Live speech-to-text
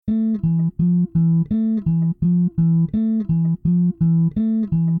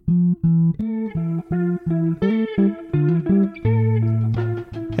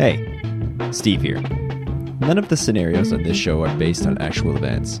Hey, Steve here. None of the scenarios on this show are based on actual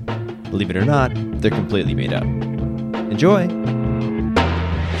events. Believe it or not, they're completely made up. Enjoy!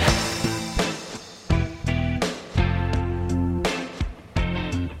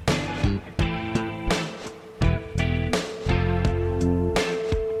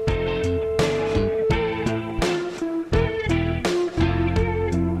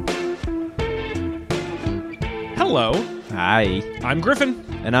 Hello. Hi. I'm Griffin.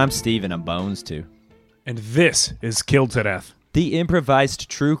 And I'm Steve, and I'm Bones, too. And this is Killed to Death. The improvised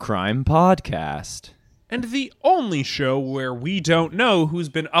true crime podcast. And the only show where we don't know who's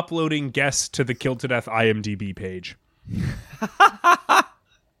been uploading guests to the Killed to Death IMDb page.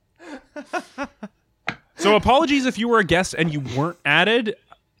 So apologies if you were a guest and you weren't added.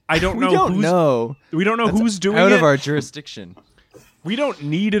 I don't know. We don't know who's doing it. Out of our jurisdiction. We don't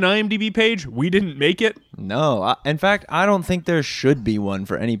need an IMDb page. We didn't make it. No. In fact, I don't think there should be one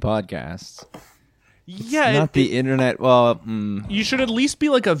for any podcasts. Yeah. Not the internet. Well, you should at least be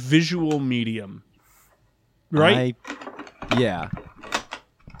like a visual medium. Right? Yeah.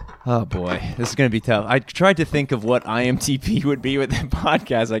 Oh, boy. This is going to be tough. I tried to think of what IMDb would be with the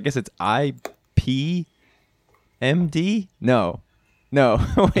podcast. I guess it's IPMD? No.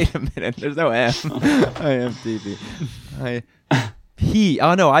 Wait a minute. There's no M. IMDb.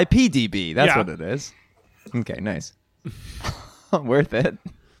 IPDB. That's what it is. Okay, nice. Worth it.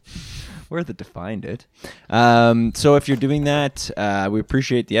 Worth it to find it. So if you're doing that, we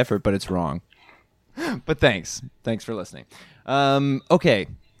appreciate the effort, but it's wrong. But thanks. Thanks for listening. Okay.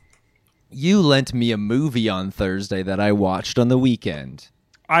 You lent me a movie on Thursday that I watched on the weekend.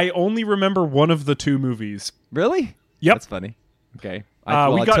 I only remember one of the two movies. Really? Yep. That's funny. Okay.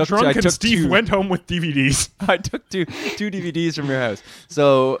 We got drunk and Steve went home with DVDs. I took two DVDs from your house.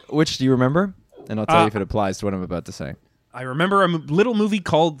 So, which do you remember? And I'll tell you if it applies to what I'm about to say. I remember a little movie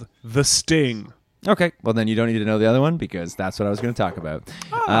called The Sting. Okay. Well, then you don't need to know the other one because that's what I was going to talk about.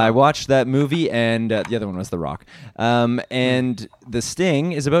 I watched that movie, and the other one was The Rock. And The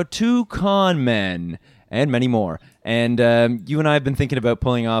Sting is about two con men and many more. And you and I have been thinking about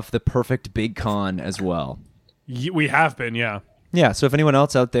pulling off the perfect big con as well. We have been, yeah. Yeah, so if anyone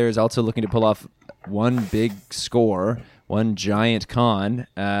else out there is also looking to pull off one big score, one giant con,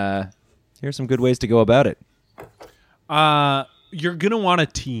 here's some good ways to go about it. You're going to want a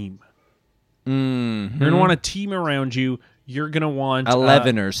team. Mm-hmm. You're going to want a team around you. You're going to want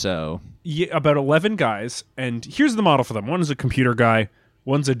 11 or so. Yeah, about 11 guys. And here's the model for them. One is a computer guy.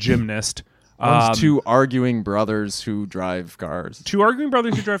 One's a gymnast. One's two arguing brothers who drive cars.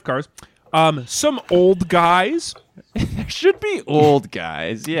 Some old guys. There should be old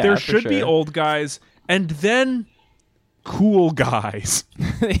guys. Yeah, there should be old guys. And then cool guys.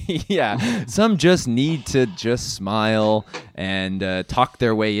 Yeah. Some just need to just smile and talk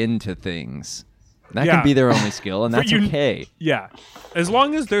their way into things. That can be their only skill, and that's okay. Yeah. As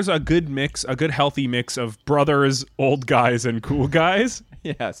long as there's a good mix, a good healthy mix of brothers, old guys, and cool guys.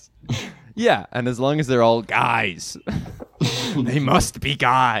 Yes. Yeah, and as long as they're all guys. They must be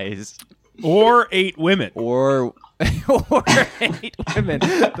guys. Or 8 women. Or 8 women.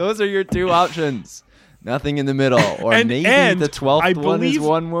 Those are your two options. Nothing in the middle. Or maybe the 12th one is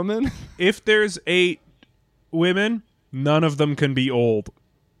one woman. If there's 8 women, none of them can be old.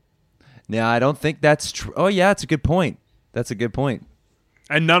 Yeah, I don't think that's true. Oh, yeah, that's a good point.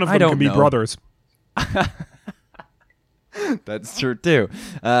 And none of them can be brothers. That's true, too.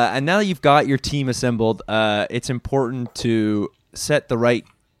 And now that you've got your team assembled, it's important to set the right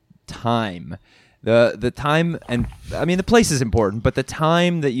time. The time, and I mean, the place is important, but the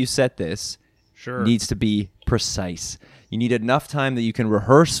time that you set this needs to be precise. You need enough time that you can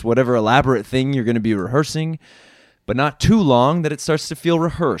rehearse whatever elaborate thing you're going to be rehearsing, but not too long that it starts to feel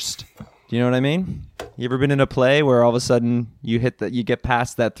rehearsed. Do you know what I mean? You ever been in a play where all of a sudden you get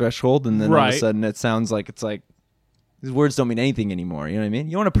past that threshold, and then all of a sudden it sounds like these words don't mean anything anymore. You know what I mean?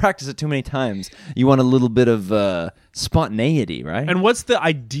 You don't want to practice it too many times. You want a little bit of spontaneity, right? And what's the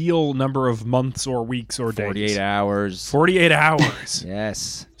ideal number of months or weeks or days? 48 hours. 48 hours.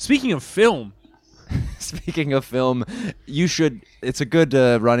 Yes. Speaking of film, it's a good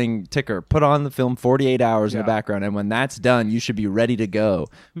running ticker. Put on the film 48 hours in the background, and when that's done, you should be ready to go.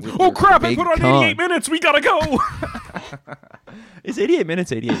 Oh, crap, I put on 88 minutes. We gotta go. Is 88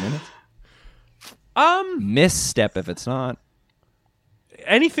 minutes 88 minutes? Misstep if it's not.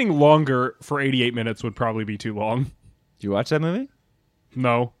 Anything longer for 88 minutes would probably be too long. Did you watch that movie?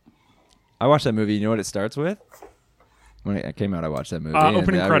 No. I watched that movie. You know what it starts with? When it came out, I watched that movie.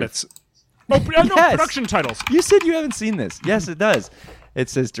 Opening credits. No, production titles. You said you haven't seen this. Yes, it does. It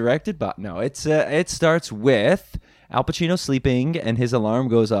says directed by... No, it starts with... Al Pacino's sleeping, and his alarm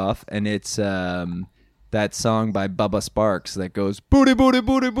goes off, and it's that song by Bubba Sparks that goes, booty, booty,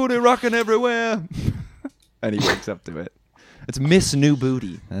 booty, booty, rocking everywhere. And he wakes up to it. It's Miss New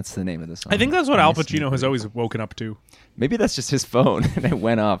Booty. That's the name of the song. I think that's what Al Pacino has always woken up to. Maybe that's just his phone, and it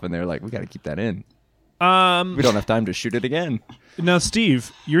went off, and they're like, we got to keep that in. We don't have time to shoot it again. Now,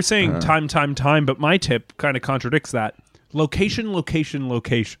 Steve, you're saying time, but my tip kind of contradicts that. Location, location,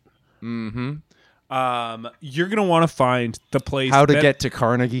 location. Mm-hmm. You're going to want to find the place. How to get to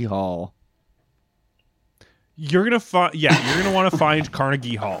Carnegie Hall. You're going to want to find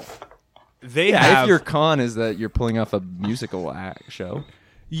Carnegie Hall. If your con is that you're pulling off a musical show.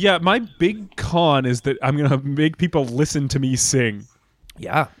 Yeah, my big con is that I'm going to make people listen to me sing.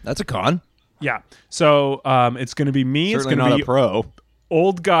 Yeah, that's a con. Yeah. So it's going to be me. Certainly it's going to be a pro.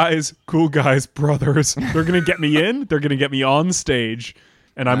 Old guys, cool guys, brothers. They're going to get me in. They're going to get me on stage,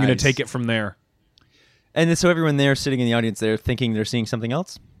 and I'm going to take it from there. And so everyone there sitting in the audience, they're thinking they're seeing something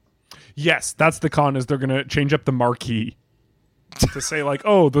else? Yes, that's the con, is they're going to change up the marquee to say, like,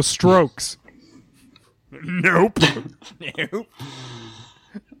 oh, the Strokes. Nope. Nope.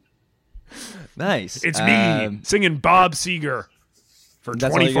 Nice. It's me singing Bob Seger for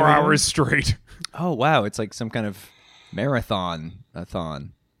 24 hours straight. Oh, wow. It's like some kind of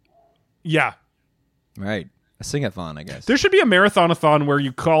marathon-a-thon. Yeah. Right. A sing-a-thon, I guess. There should be a marathon-a-thon where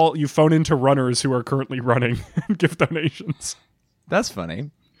you phone into runners who are currently running and give donations. That's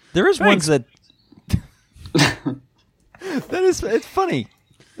funny. There is ones that... it's funny.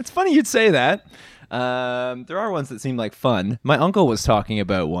 It's funny you'd say that. There are ones that seem like fun. My uncle was talking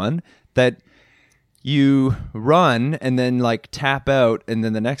about one that you run and then like tap out, and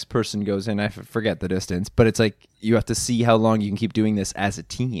then the next person goes in. I forget the distance, but it's like you have to see how long you can keep doing this as a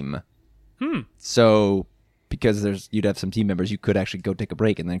team. So because you'd have some team members, you could actually go take a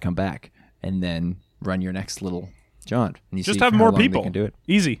break and then come back and then run your next little jaunt. And you just see have how more long they people. can do it.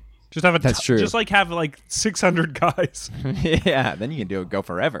 Easy. Just have That's true. Just like have like 600 guys. Yeah, then you can go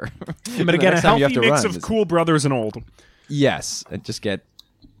forever. But again, a healthy mix of cool brothers and old. Yes, and just get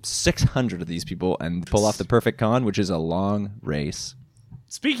 600 of these people and pull off the perfect con, which is a long race.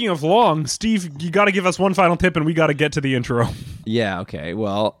 Speaking of long, Steve, you got to give us one final tip, and we got to get to the intro. Yeah. Okay.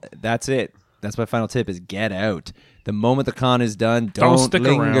 Well, that's it. That's my final tip: is get out. The moment the con is done, don't stick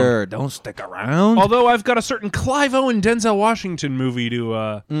linger. around. Don't stick around. Although I've got a certain Clive Owen, Denzel Washington movie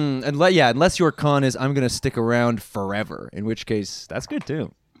to... unless your con is, I'm going to stick around forever, in which case, that's good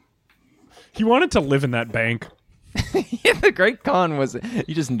too. He wanted to live in that bank. Yeah, the great con was,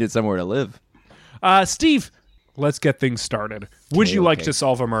 you just needed somewhere to live. Steve, let's get things started. Would you like to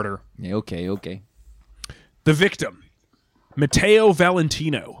solve a murder? Yeah, okay. The victim, Matteo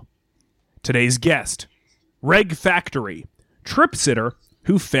Valentino. Today's guest, Reg Factory, trip sitter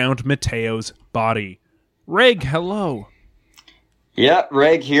who found Matteo's body. Reg, hello. Yeah,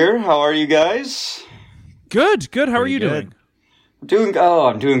 Reg here. How are you guys? Good. How are you doing?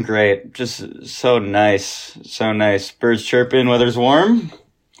 I'm doing great. Just so nice. Birds chirping, weather's warm.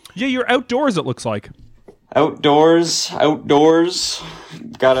 Yeah, you're outdoors, it looks like. Outdoors.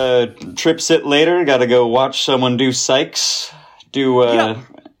 Gotta trip sit later. Gotta go watch someone do psychs.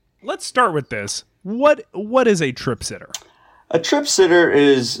 Let's start with this. What is a trip sitter? A trip sitter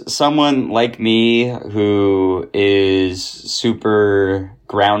is someone like me who is super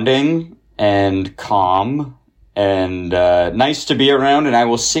grounding and calm and nice to be around, and I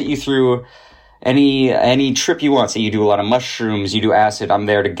will sit you through any trip you want. So you do a lot of mushrooms, you do acid, I'm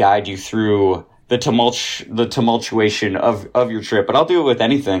there to guide you through the tumultuation of your trip. But I'll do it with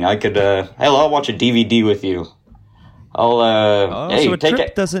anything. I could I'll watch a DVD with you. So a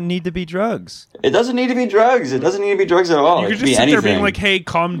trip doesn't need to be drugs. It doesn't need to be drugs. It doesn't need to be drugs at all. You could just sit there being like, hey,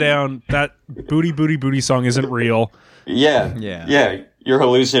 calm down. That booty, booty, booty song isn't real. Yeah. You're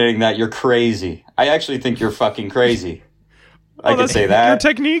hallucinating that. You're crazy. I actually think you're fucking crazy. I could say that. Your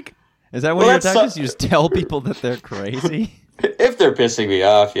technique? Is that what your technique is? You just tell people that they're crazy? If they're pissing me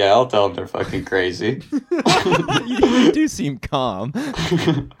off, yeah, I'll tell them they're fucking crazy. You do seem calm.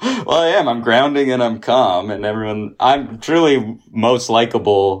 Well, I am. I'm grounding and I'm calm, and I'm truly most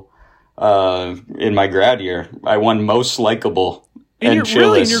likable in my grad year. I won most likable and chillest.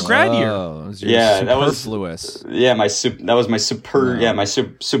 Really in your grad year? Yeah, that was superfluous. Yeah, that was my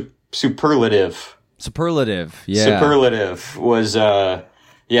superlative. Superlative. Yeah. Superlative was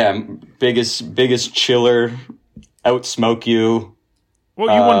biggest chiller. Outsmoke you.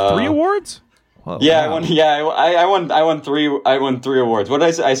 Well, you won 3 awards? Whoa, yeah, wow. I won 3 awards. What did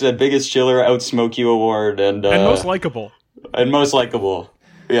I say? I said biggest chiller, outsmoke you award, and most likable. And most likable.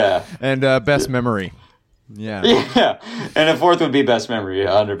 Yeah. And best memory. Yeah. Yeah. And a 4th would be best memory,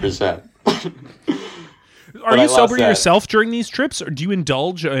 100%. Are you sober yourself during these trips, or do you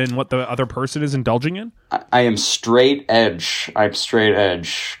indulge in what the other person is indulging in? I am straight edge. I'm straight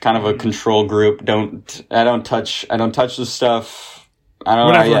edge. Kind of a control group. I don't touch the stuff. I don't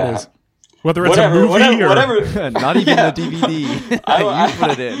Whatever know. it is. Whether it's a movie or whatever. Not even the DVD. You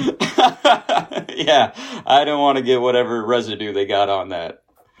put it in. Yeah, I don't want to get whatever residue they got on that.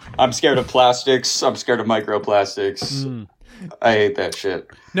 I'm scared of plastics. I'm scared of microplastics. I hate that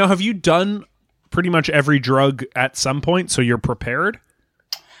shit. Now, have you done pretty much every drug at some point, so you're prepared?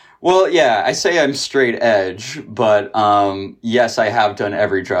 Well, yeah, I say I'm straight edge, but yes, I have done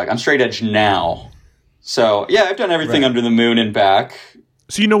every drug. I'm straight edge now. So, yeah, I've done everything under the moon and back.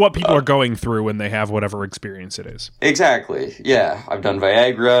 So you know what people are going through when they have whatever experience it is. Exactly. Yeah, I've done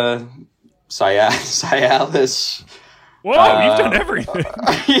Viagra, Cialis. Whoa, you've done everything.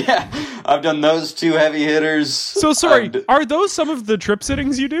 Yeah, I've done those two heavy hitters. So sorry, are those some of the trip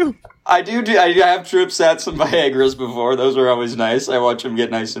sittings you do? I do. I have trip sats and Viagras before. Those are always nice. I watch them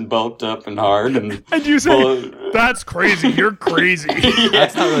get nice and bulked up and hard. And you say, "That's crazy. You're crazy." Yeah,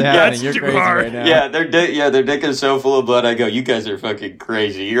 that's not really happening. You're crazy hard right now. Yeah, their dick is so full of blood. I go, you guys are fucking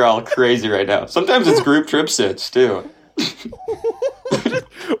crazy. You're all crazy right now. Sometimes it's group trip sits too.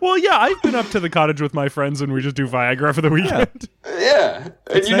 Well, yeah, I've been up to the cottage with my friends and we just do Viagra for the weekend. Yeah, and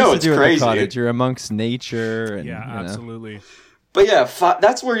it's you nice know to it's do crazy. At the cottage. You're amongst nature. And, Yeah, absolutely. But yeah,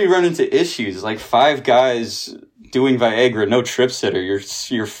 that's where you run into issues. Like 5 guys doing Viagra, no trip sitter.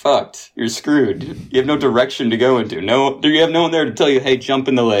 You're fucked. You're screwed. You have no direction to go into. You have no one there to tell you, hey, jump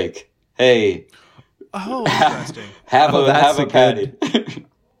in the lake. Hey. Oh, interesting. have a patty.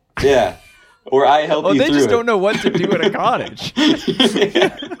 Yeah. Or I help you through it. They just don't know what to do at a cottage.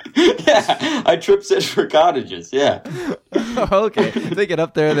 Yeah, I trip sit for cottages. Yeah. Okay, they get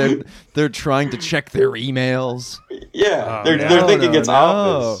up there. They're trying to check their emails. Yeah, they're thinking it's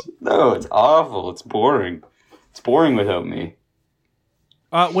office. No, it's awful. It's boring. It's boring without me.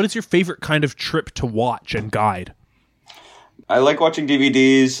 What is your favorite kind of trip to watch and guide? I like watching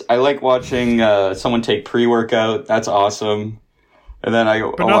DVDs. I like watching someone take pre-workout. That's awesome. And then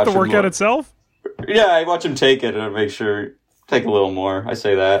I'll not watch the workout itself? Yeah, I watch them take it and I make sure take a little more. I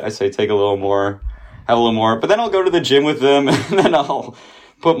say that. I say take a little more, have a little more. But then I'll go to the gym with them and then I'll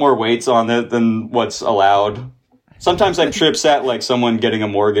put more weights on it than what's allowed. Sometimes I trip sat like someone getting a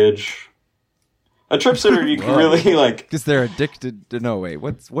mortgage. A trip sitter you can really like because they're addicted to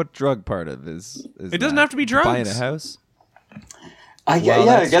what drug part of is it doesn't have to be drugs. Buying a house? I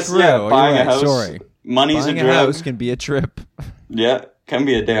guess true. Buying a house. Sorry. Money's buying a drug. House can be a trip. Yeah, can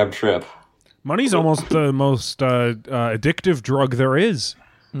be a damn trip. Money's almost the most addictive drug there is.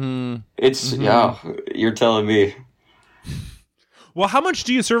 It's yeah, you're telling me. Well, how much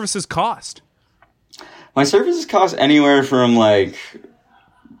do your services cost? My services cost anywhere from like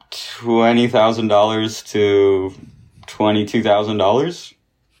 $20,000 to $22,000.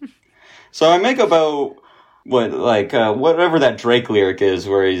 So I make about whatever that Drake lyric is,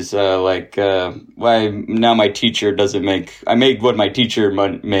 where he's why now my teacher doesn't make. I made what my teacher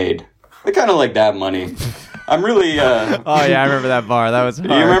made. I kind of like that money. I'm really. Oh yeah, I remember that bar. That was hard.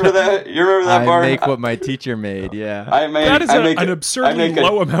 You remember that? You remember that bar? I make what my teacher made. Yeah. That is an absurdly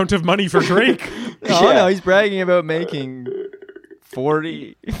low amount of money for Drake. No, he's bragging about making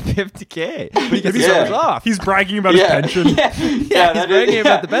 40, 50K. But he gets his off. He's bragging about his pension. He's bragging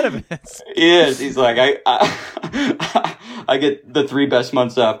about the benefits. He is. He's like, I get the 3 best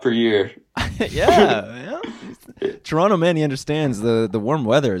months off per year. Yeah. Toronto man, he understands the warm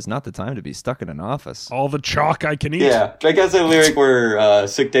weather is not the time to be stuck in an office. All the chalk I can eat. Yeah, Drake has a lyric where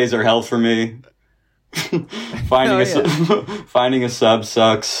sick days are hell for me. Finding a sub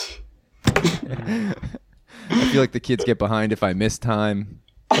sucks. I feel like the kids get behind if I miss time.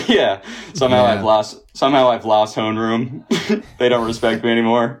 Yeah, somehow I've lost homeroom. They don't respect me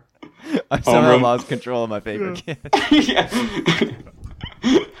anymore. I've somehow lost control of my favorite kid. Yeah.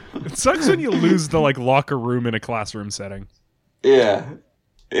 It sucks when you lose the locker room in a classroom setting. Yeah.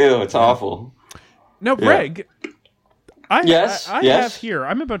 Ew, it's awful. Now, Greg, I Yes. have here,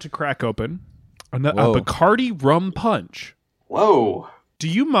 I'm about to crack open a Bacardi rum punch. Whoa. Do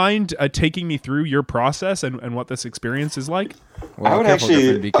you mind taking me through your process and what this experience is like? Well, I would careful, actually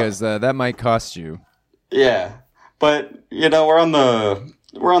Griffin, because that might cost you. Yeah, but we're on the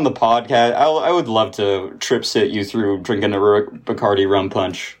podcast. I would love to trip sit you through drinking a Bacardi rum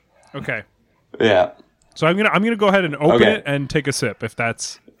punch. Okay. Yeah. So I'm gonna go ahead and open it and take a sip if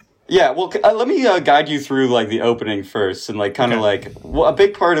that's. Yeah. Well, let me guide you through the opening first and a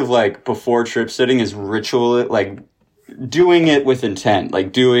big part of before trip sitting is ritual, doing it with intent,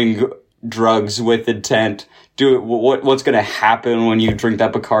 doing drugs with intent. Do it. What's going to happen when you drink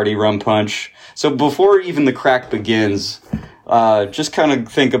that Bacardi rum punch? So before even the crack begins, just kind of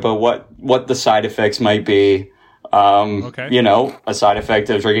think about what the side effects might be. Okay. You know, a side effect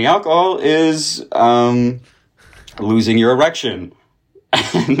of drinking alcohol is losing your erection.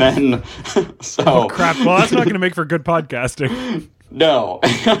 And then, so... Oh, crap. Well, that's not going to make for good podcasting. No.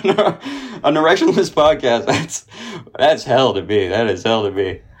 An erectionless podcast, that's hell to be. That is hell to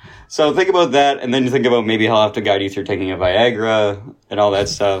be. So think about that, and then you think about maybe he'll have to guide you through taking a Viagra and all that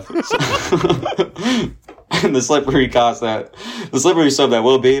stuff. And the slippery stuff that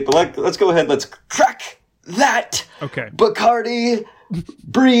will be. But let's go ahead. Let's crack that Bacardi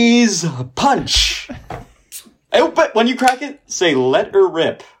Breeze punch. But when you crack it, say "let her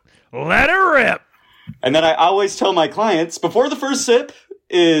rip." Let her rip. And then I always tell my clients before the first sip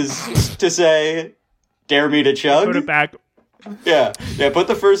is to say, "Dare me to chug." Put it back. Yeah. Put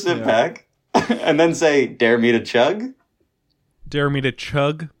the first sip back, and then say, "Dare me to chug." Dare me to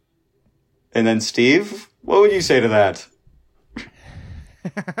chug. And then Steve, what would you say to that?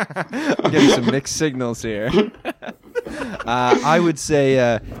 I'm getting some mixed signals here. I would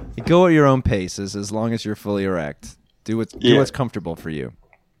say go at your own paces as long as you're fully erect. Do what's comfortable for you.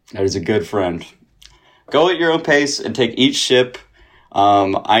 That is a good friend. Go at your own pace and take each sip.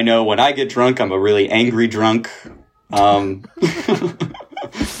 I know when I get drunk, I'm a really angry drunk. I'm a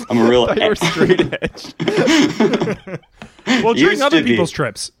real... I thought you were straight edge. Well, during other people's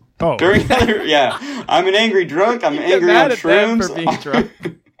trips. Oh. I'm an angry drunk. I'm angry mad on at them shrooms. for being drunk.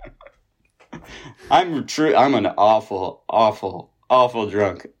 I'm an awful, awful, awful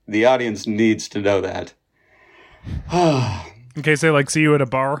drunk. The audience needs to know that. In case they see you at a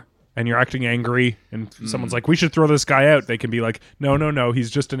bar and you're acting angry and someone's like, "We should throw this guy out," they can be like, No,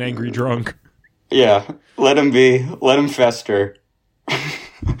 he's just an angry drunk. Yeah, let him be. Let him fester.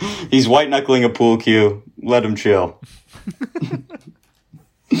 He's white-knuckling a pool cue. Let him chill.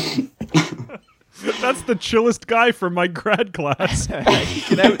 That's the chillest guy from my grad class. He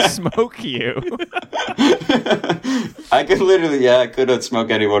can out-smoke you. I could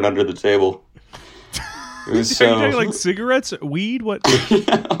outsmoke anyone under the table. It was so... Are you talking cigarettes? Weed? What?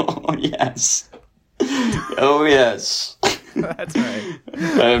 Oh, yes. Oh, yes. That's right.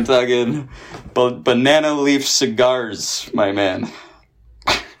 I'm talking banana leaf cigars, my man.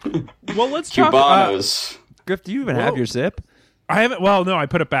 Well, let's talk... Cubanos. Griff, do you even have your sip? I haven't... Well, no, I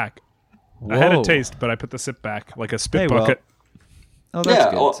put it back. Whoa. I had a taste, but I put the sip back like a spit bucket. Oh,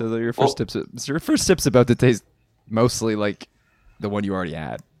 that's good. So your first sip's about to taste mostly like the one you already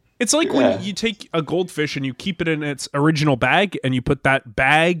had. It's like when you take a goldfish and you keep it in its original bag and you put that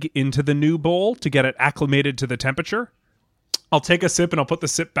bag into the new bowl to get it acclimated to the temperature. I'll take a sip and I'll put the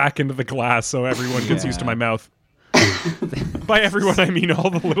sip back into the glass so everyone gets used to my mouth. By everyone, I mean all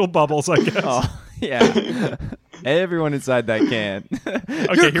the little bubbles, I guess. Oh, yeah. Everyone inside that can.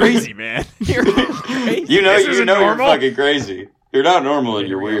 Okay, you're crazy, man. You're crazy. You know you're fucking crazy. You're not normal and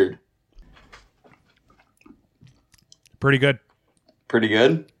you're weird. Pretty good. Pretty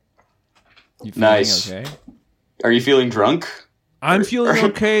good? You Nice. Okay? Are you feeling drunk? I'm feeling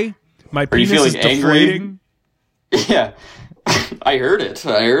okay. My Are you penis is feeling angry? deflating. Yeah. I heard it.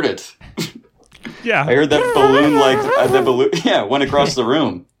 Yeah. I heard that balloon that balloon went across the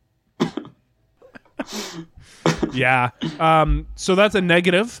room. Yeah. So that's a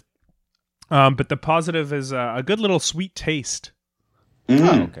negative. But the positive is a good little sweet taste.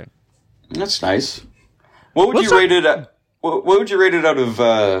 Oh, okay. That's nice. What would you rate it at? What would you rate it out of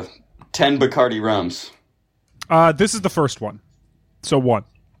 10 Bacardi rums? This is the first one. So 1.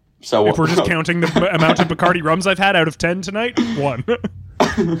 So if we're just counting the amount of Bacardi rums I've had out of 10 tonight, 1.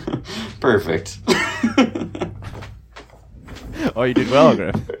 Perfect. Oh, you did well,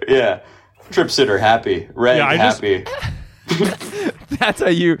 Griff. Yeah. Trip sitter happy. Reg happy. That's how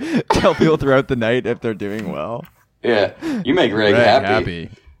you tell people throughout the night if they're doing well. Yeah. You make Reg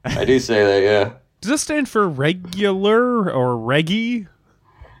happy. I do say that, yeah. Does this stand for regular or reggie?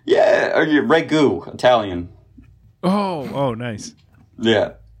 Yeah, or Regu, Italian. Oh, nice.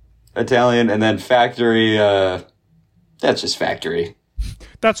 Yeah. Italian, and then factory, that's just factory.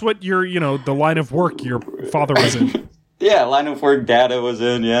 That's what the line of work your father was in. Yeah, line of work Dada was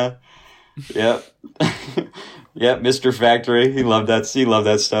in, yeah. Yep. Yep, Mr. Factory. He loved that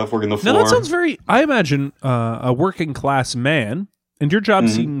stuff, working the floor. Now that sounds I imagine a working class man, and your job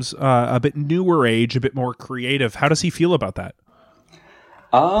seems a bit newer age, a bit more creative. How does he feel about that?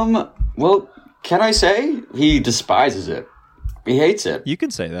 Well, can I say he despises it? He hates it. You can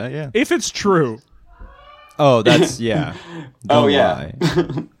say that, yeah. If it's true. Oh, that's, yeah. Oh, yeah.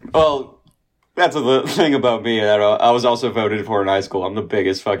 Well, That's the thing about me. That I was also voted for in high school. I'm the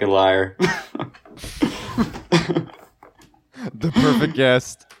biggest fucking liar. The perfect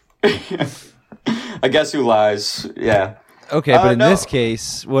guest. I guess who lies. Yeah. Okay, but in no. this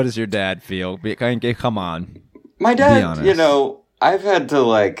case, what does your dad feel? Come on. My Be dad, honest. I've had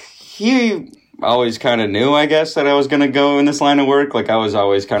to, he always kind of knew, I guess, that I was going to go in this line of work. I was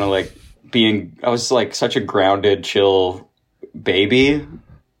always kind of I was such a grounded, chill baby.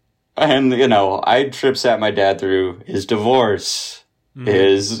 And, I trip sat my dad through his divorce,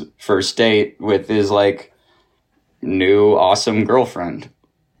 his first date with his, new awesome girlfriend.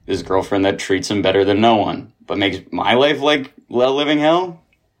 His girlfriend that treats him better than no one, but makes my life like living hell.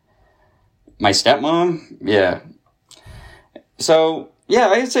 My stepmom, yeah. So, yeah,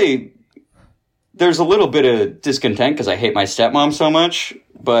 I'd say there's a little bit of discontent because I hate my stepmom so much,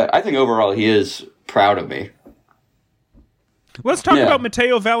 but I think overall he is proud of me. Let's talk about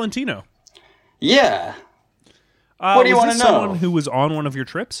Matteo Valentino. Yeah. What do you want to know? Someone who was on one of your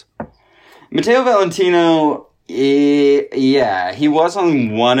trips? Matteo Valentino, yeah, he was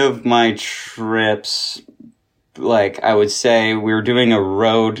on one of my trips. I would say we were doing a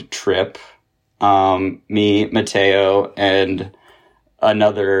road trip. Me, Matteo, and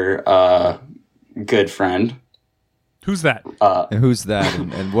another good friend. Who's that? And who's that?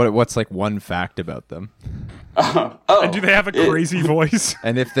 And what's one fact about them? And do they have a crazy voice?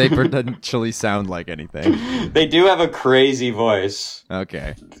 And if they potentially sound like anything? They do have a crazy voice.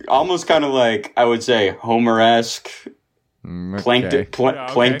 Okay. Almost kind of I would say Homer-esque, Okay.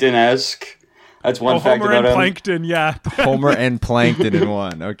 Plankton-esque. That's one fact Homer about and him. Plankton, yeah. Homer and Plankton in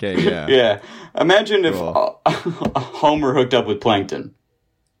one. Okay, yeah. Yeah. Imagine if Cool. Homer hooked up with Plankton.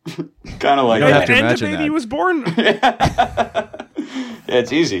 Kind of like You don't have that. to And the imagine baby that. was born. Yeah,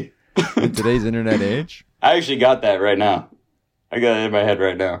 it's easy. In today's internet age? I actually got that right now. I got it in my head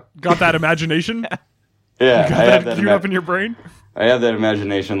right now. Got that imagination? Yeah, Got I have that that. queued up in your brain? I have that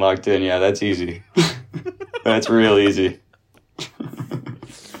imagination locked in. Yeah, that's easy. That's real easy.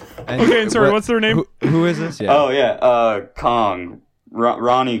 Okay, and sorry, what's their name? Who is this? Yeah. Oh yeah, Kong,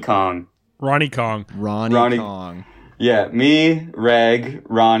 Ronnie Kong. Ronnie Kong. Ronnie Kong. Yeah, me, Reg,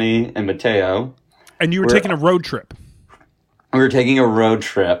 Ronnie, and Matteo. And you were taking a road trip. We were taking a road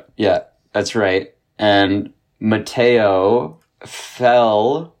trip. Yeah, that's right. And Matteo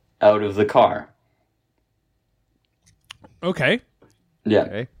fell out of the car. Okay. Yeah.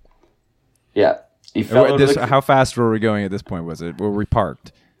 Okay. Yeah. He fell out of the How fast were we going at this point? Were we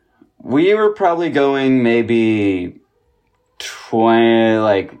parked? We were probably going maybe 20,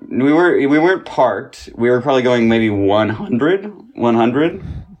 we weren't parked. We were probably going maybe 100.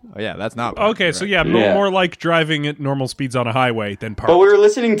 Oh yeah, that's not Okay, right. so yeah, more like driving at normal speeds on a highway than parked. But we were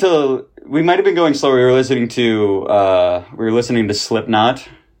listening to, we might have been going slow. We were listening to Slipknot.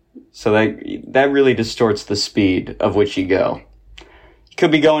 So that really distorts the speed of which you go. You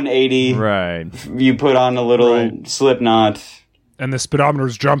could be going 80. Right. You put on a little Slipknot. And the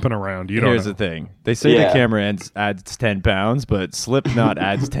speedometer's jumping around. You don't Here's know. the thing. They say Yeah. the camera adds 10 pounds, but Slipknot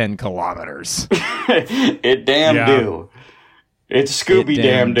adds 10 kilometers. It damn Yeah. do. It's Scooby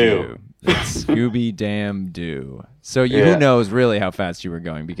damn do. It's Scooby damn do. So Yeah. who knows really how fast you were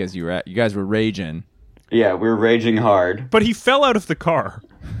going because you guys were raging. Yeah, we were raging hard. But he fell out of the car.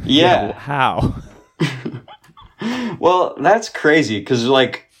 Yeah. How? Well, that's crazy because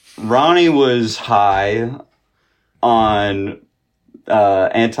Ronnie was high on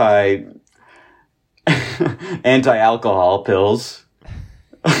anti-alcohol pills.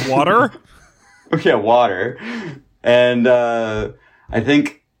 Water? Yeah, water. And I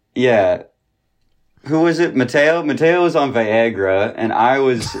think who was it? Matteo was on Viagra and I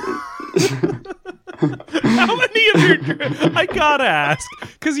was How many of your... I gotta ask.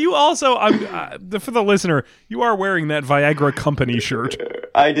 Because you also... for the listener, you are wearing that Viagra company shirt.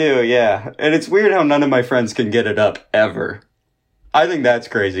 I do, yeah. And it's weird how none of my friends can get it up ever. I think that's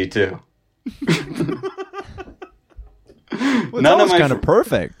crazy too. Well, that was kind of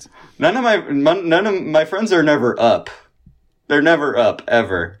perfect. None of my friends are never up. They're never up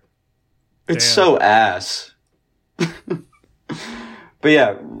ever. It's Damn. so ass. But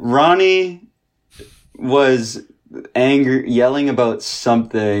yeah, Ronnie was angry, yelling about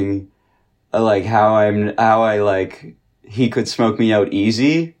something, he could smoke me out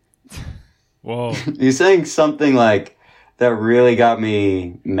easy. Whoa. He's saying something that really got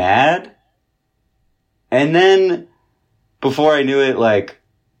me mad. And then before I knew it,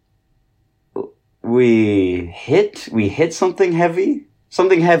 we hit something heavy,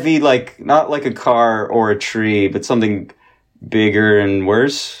 not like a car or a tree, but something bigger and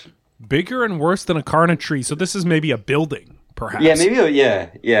worse. Bigger and worse than a car and a tree. So this is maybe a building, perhaps. Yeah, maybe.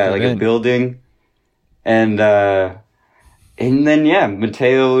 Yeah, like a building, and then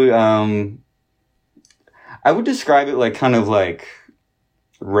Mateo. I would describe it like kind of like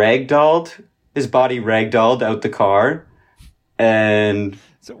ragdolled. His body ragdolled out the car, and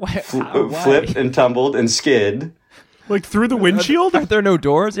So flipped and tumbled and skid. Like through the windshield? Are there no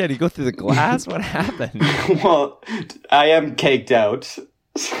doors? Yeah, did he go through the glass? What happened? Well, I am caked out.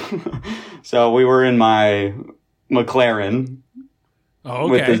 So we were in my McLaren.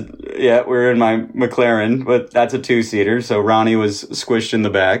 Oh, okay. We're in my McLaren, but that's a 2-seater, so Ronnie was squished in the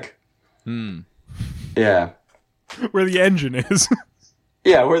back. Yeah. Where the engine is.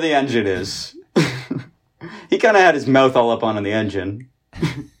 Yeah, where the engine is. He kind of had his mouth all up on the engine.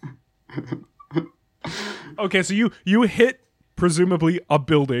 Okay, so you hit presumably a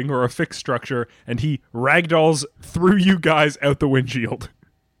building or a fixed structure, and he ragdolls through you guys out the windshield.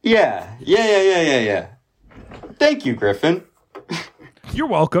 Yeah. Thank you, Griffin. You're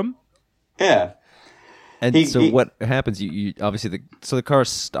welcome. Yeah. And what happens? You obviously the car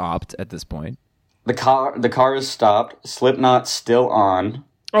stopped at this point. The car is stopped. Slipknot's still on.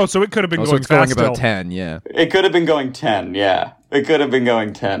 Oh, so it could have been So going it's going fast about still. 10. Yeah. It could have been going 10. Yeah, it could have been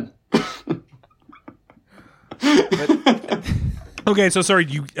going 10. Okay, so sorry.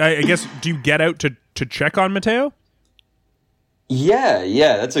 I guess do you get out to check on Mateo? Yeah.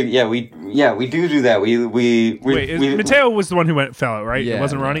 We do that. Mateo was the one who fell out, right? Yeah, It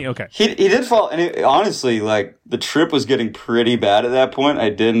wasn't yeah. Ronnie. Okay. He did fall, and honestly, like the trip was getting pretty bad at that point. I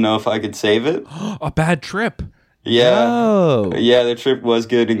didn't know if I could save it. A bad trip. Yeah. Oh. Yeah, the trip was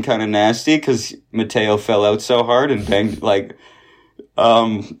getting kind of nasty because Mateo fell out so hard and banged like.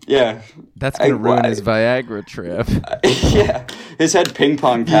 Yeah. That's gonna ruin his Viagra trip. Yeah, his head ping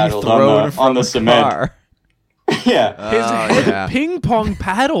pong paddled Thrown on the cement. car. Yeah. His head ping pong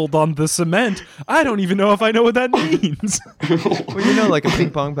paddled on the cement. I don't even know if I know what that means. Well, like a ping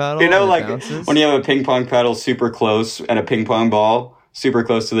pong paddle. You know, and it like bounces? when you have a ping pong paddle super close and a ping pong ball super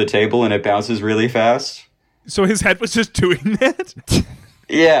close to the table and it bounces really fast. So his head was just doing that?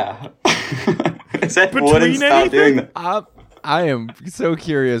 Yeah. His head Between wouldn't stop anything? doing that. I am so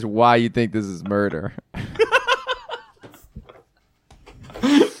curious why you think this is murder.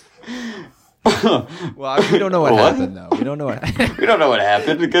 Well, we don't know what happened, though. We don't know what happened. We don't know what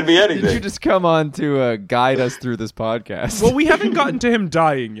happened. It could be anything. Did you just come on to guide us through this podcast? Well, we haven't gotten to him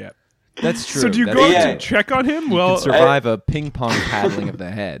dying yet. That's true. So do you That's go true. out Yeah. to check on him? You Well, can survive a ping pong paddling of the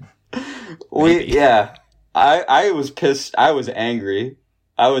head. I was pissed. I was angry.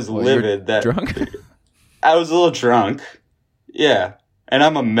 I was livid. That Drunk? I was a little drunk. Yeah. And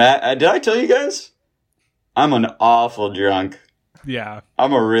I'm did I tell you guys? I'm an awful drunk. yeah.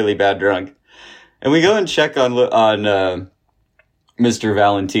 I'm a really bad drunk. And we go and check on Mr.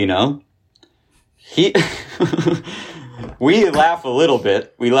 Valentino. We laugh a little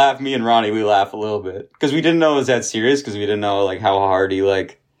bit. Me and Ronnie, we laugh a little bit. Because we didn't know it was that serious, because we didn't know like how hard he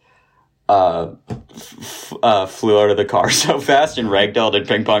like flew out of the car so fast and ragdolled and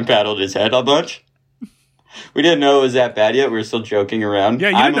ping pong paddled his head a bunch. We didn't know it was that bad yet. We were still joking around. Yeah,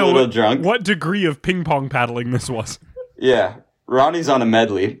 you I'm didn't a know little drunk. what degree of ping pong paddling this was. Yeah. Ronnie's on a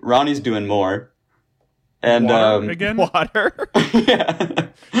medley. Ronnie's doing more. And Water again? Water? yeah.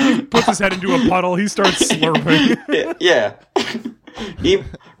 Puts his head into a puddle. He starts slurping. Yeah.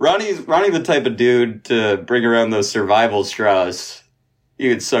 Ronnie's the type of dude to bring around those survival straws.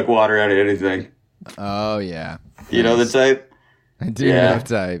 You could suck water out of anything. Oh, yeah. You know the type? I do Yeah. know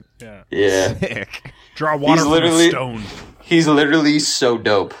type. Yeah. Yeah. Sick. Draw water from a stone. He's literally so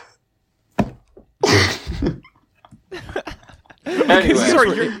dope. Anyway.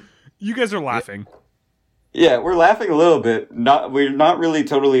 Sorry, you guys are laughing. Yeah, we're laughing a little bit. We're not really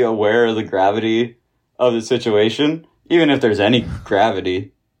totally aware of the gravity of the situation, even if there's any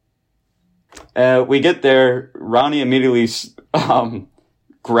gravity. We get there. Ronnie immediately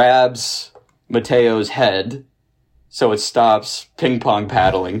grabs Mateo's head, so it stops ping pong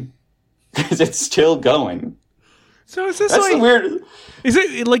paddling because it's still going. So is this That's like the weird. Is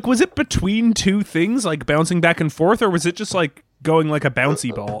it like was it between two things, like bouncing back and forth, or was it just like going like a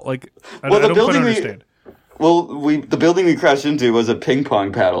bouncy ball? Like I Well, the don't quite building understand. the building we crashed into was a ping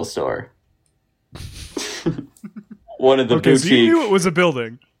pong paddle store. One of the Okay, so you boutique. knew it was a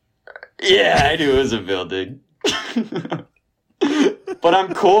building. Yeah, I knew it was a building. But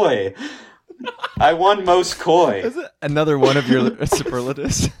I'm coy. I won most coy. Is it another one of your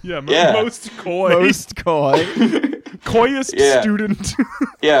superlatives? Yeah, Yeah. most coy, Most coy. coyest Yeah. student.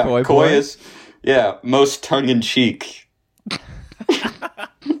 Yeah, Coy coy boy? is. Yeah, most tongue in cheek.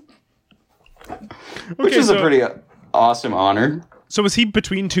 Which is a pretty awesome honor. So was he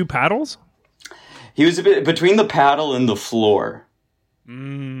between two paddles? He was a bit between the paddle and the floor.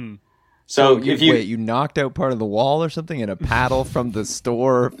 So if you wait, you knocked out part of the wall or something, and a paddle from the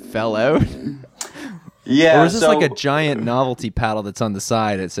store fell out? Yeah. Or is this like a giant novelty paddle that's on the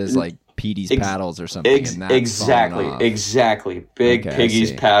side? It says like Petey's paddles or something. And that's exactly. Big Okay,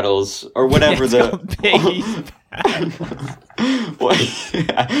 Piggy's paddles or whatever Piggy's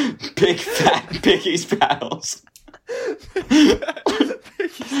big fat Piggy's paddles.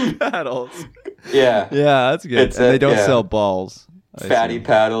 Piggy's paddles. Yeah. Yeah, that's good. And they don't sell balls. Fatty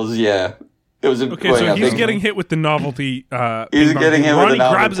paddles, yeah. It was so he's getting hit with the novelty. He's getting hit with the novelty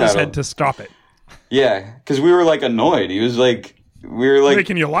grabs his paddle. head to stop it. Yeah, because we were like annoyed. He was like,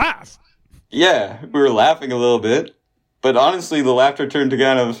 Making you laugh. Yeah, we were laughing a little bit, but honestly, the laughter turned to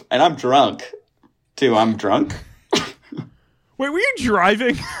kind of, and I'm drunk, too. I'm drunk. Wait, were you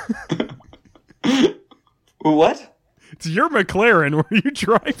driving? What? It's your McLaren. Were you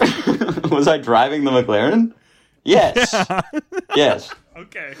driving? Was I driving the McLaren? Yes. Yeah. Yes.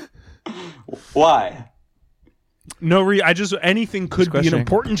 Okay. Why? No, anything could be an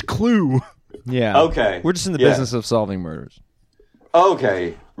important clue. Yeah. Okay. We're just in the business of solving murders.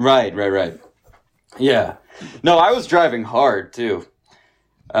 Okay. Right. Yeah. No, I was driving hard, too.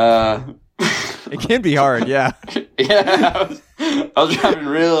 It can be hard, yeah. Yeah, I was driving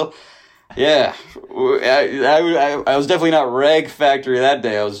real. Yeah, I was definitely not Rag Factory that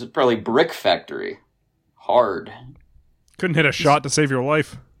day. I was probably Brick Factory. Hard. Couldn't hit a shot to save your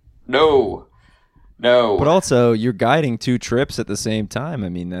life. No. But also, you're guiding 2 trips at the same time. I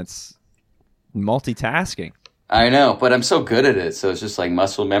mean, that's multitasking. I know, but I'm so good at it, so it's just like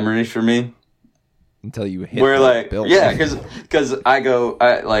muscle memory for me. Until you hit the building. Yeah, because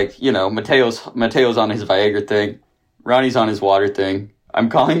Mateo's on his Viagra thing, Ronnie's on his water thing. I'm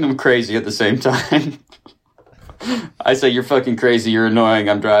calling them crazy at the same time. I say, you're fucking crazy, you're annoying,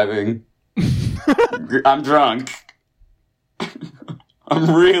 I'm driving. I'm drunk.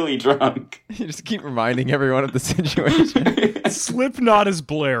 I'm really drunk. You just keep reminding everyone of the situation. Slipknot is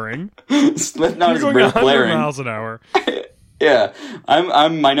blaring. Slipknot is You're going 100 blaring. miles an hour. Yeah,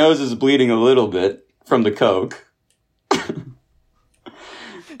 my nose is bleeding a little bit from the coke.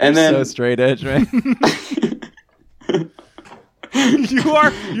 And then so straight edge, man.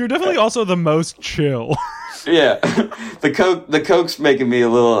 You're definitely also the most chill. Yeah, the coke's making me a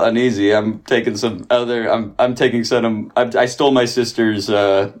little uneasy. I'm taking some I stole my sister's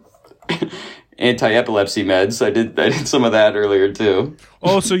anti-epilepsy meds. I did some of that earlier too.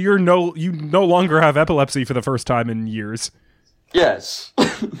 Oh, so you no longer have epilepsy for the first time in years. Yes.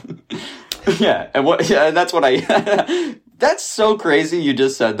 Yeah, and that's what I. That's so crazy. You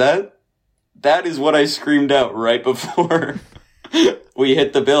just said that. That is what I screamed out right before we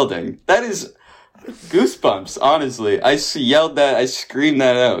hit the building. That is goosebumps. Honestly, I yelled that. I screamed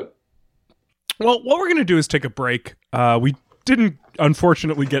that out. Well, what we're gonna do is take a break. We didn't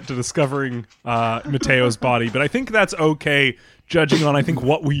unfortunately get to discovering Mateo's body, but I think that's okay. Judging on,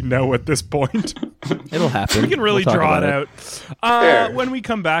 what we know at this point. It'll happen. We can really draw it out. When we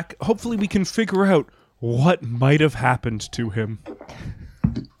come back, hopefully we can figure out what might have happened to him.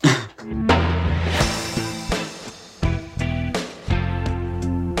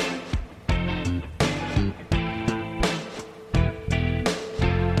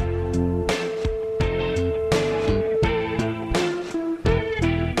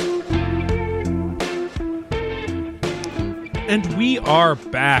 And we are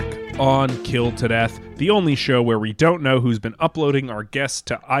back on Killed to Death, the only show where we don't know who's been uploading our guests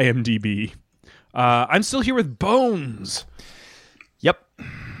to IMDb. I'm still here with Bones. Yep. You're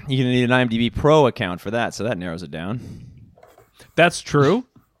going to need an IMDb Pro account for that, so that narrows it down. That's true.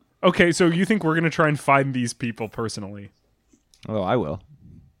 Okay, so you think we're going to try and find these people personally? Oh, I will.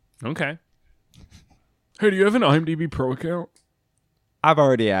 Okay. Hey, do you have an IMDb Pro account? I've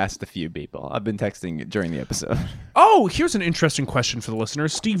already asked a few people. I've been texting during the episode. Oh, here's an interesting question for the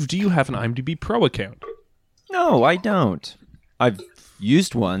listeners. Steve, do you have an IMDb Pro account? No, I don't. I've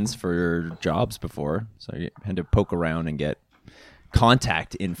used ones for jobs before, so I had to poke around and get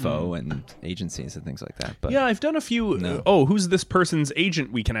contact info and agencies and things like that. But yeah, I've done a few. No. Who's this person's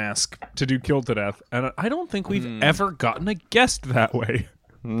agent we can ask to do Killed to Death? And I don't think we've ever gotten a guest that way.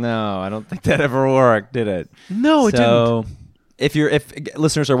 No, I don't think that ever worked, did it? No, it didn't. If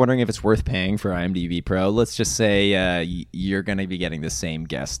listeners are wondering if it's worth paying for IMDb Pro, let's just say you're going to be getting the same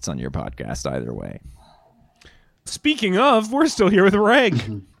guests on your podcast either way. Speaking of, we're still here with Reg.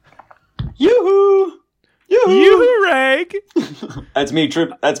 Yoo-hoo! Yoo-hoo! Yoo-hoo, Reg! That's me,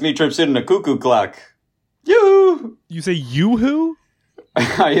 Trip sitting a cuckoo clock. Yoo-hoo! You say yoo-hoo?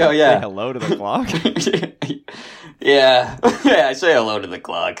 Yeah. Say hello to the clock? Yeah, I say hello to the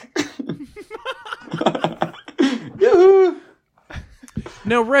clock. Yoo-hoo.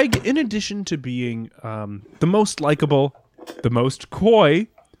 Now, Reg, in addition to being the most likable, the most coy,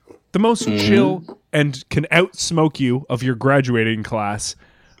 the most chill, and can outsmoke you of your graduating class,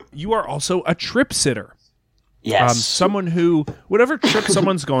 you are also a trip sitter. Yes. Someone who, whatever trip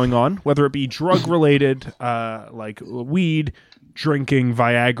someone's going on, whether it be drug-related, like weed, drinking,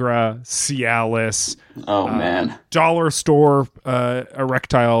 Viagra, Cialis, man. dollar store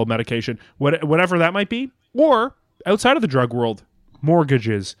erectile medication, whatever that might be, or outside of the drug world,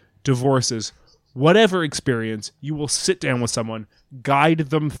 mortgages, divorces, whatever experience, you will sit down with someone, guide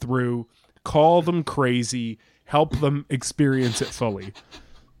them through, call them crazy, help them experience it fully.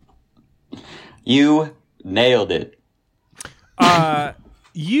 You nailed it.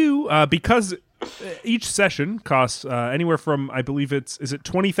 Because each session costs anywhere from, I believe is it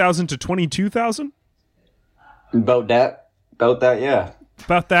 20,000 to 22,000? About that, yeah.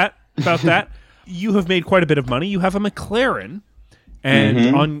 About that. You have made quite a bit of money. You have a McLaren,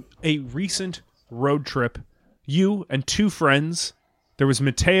 and on a recent road trip, you and two friends, there was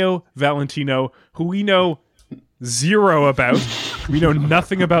Matteo Valentino, who we know zero about. We know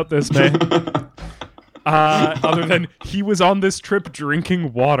nothing about this man, other than he was on this trip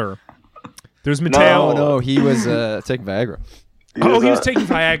drinking water. There's Matteo. No, he was taking Viagra. He was taking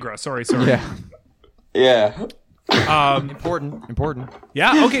Viagra. Sorry. Yeah. Important.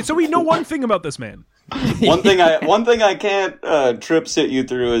 Yeah. Okay. So we know one thing about this man. One thing I can't trip sit you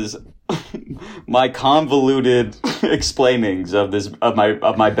through is my convoluted explainings of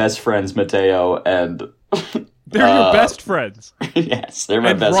my best friends Matteo and they're your best friends. Yes, they're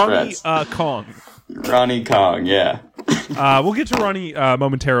my and best Ronnie, friends. Kong. Ronnie Kong, yeah. We'll get to Ronnie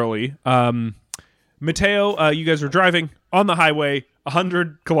momentarily. Matteo, you guys are driving on the highway,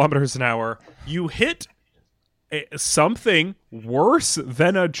 100 kilometers an hour. You hit something worse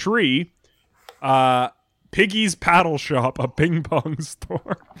than a tree. Piggy's Paddle Shop, a ping pong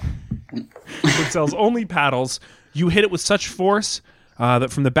store that sells only paddles. You hit it with such force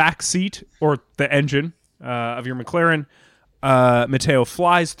that from the back seat or the engine of your McLaren, Matteo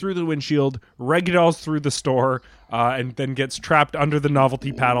flies through the windshield, ragdolls through the store, and then gets trapped under the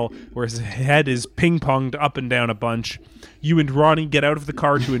novelty paddle where his head is ping-ponged up and down a bunch. You and Ronnie get out of the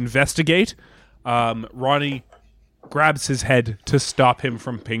car to investigate. Ronnie grabs his head to stop him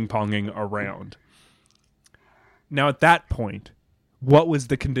from ping-ponging around. Now, at that point, what was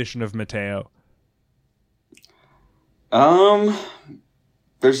the condition of Matteo?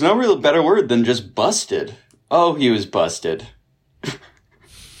 There's no real better word than just busted. Oh, he was busted.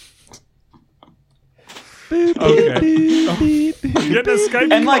 Okay. Get a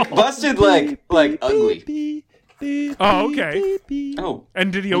Skype And like call. busted like ugly. Oh, okay. Oh.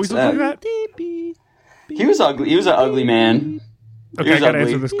 And did he always look like that? He was ugly. He was an ugly man. Okay, He I was gotta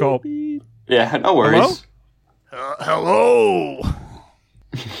ugly. answer this call. Yeah, no worries. Hello?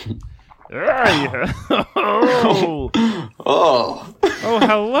 Hey. Oh. Oh. Oh,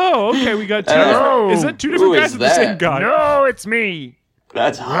 hello. Okay, we got two. Hello. Is that two different Who guys is or the same that? guy? No, it's me,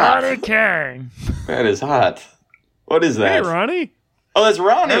 That's hot. Ronnie Kang. That is hot. What is Hey, that? Ronnie. Oh, that's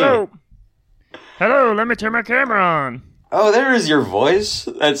Ronnie. Hello, let me turn my camera on. Oh, there is your voice.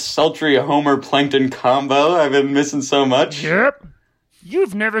 That sultry Homer Plankton combo I've been missing so much. Yep.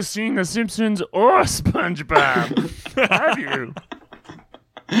 You've never seen The Simpsons or SpongeBob, have you?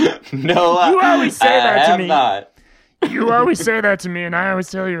 No, You always say I that to have me. not. You always say that to me, and I always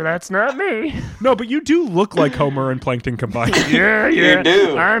tell you that's not me. No, but you do look like Homer and Plankton combined. Yeah. You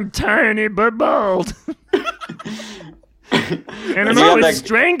do. I'm tiny but bald. And I'm You got always that-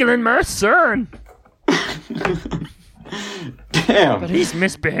 strangling my son. Damn. But he's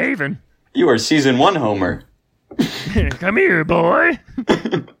misbehaving. You are season 1 Homer. Come here, boy.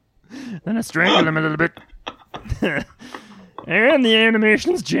 Then I strangle him a little bit. And the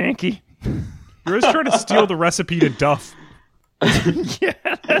animation's janky. You're just trying to steal the recipe to Duff. Yeah,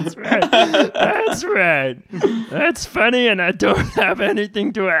 that's right. That's right. That's funny, and I don't have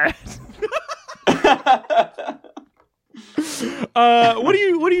anything to add. What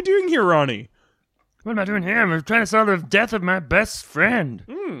are you doing here, Ronnie? What am I doing here? I'm trying to solve the death of my best friend.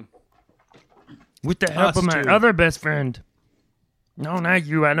 With the help Us of my too. other best friend. No, not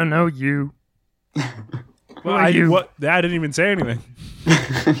you. I don't know you. Well, are you? I didn't even say anything.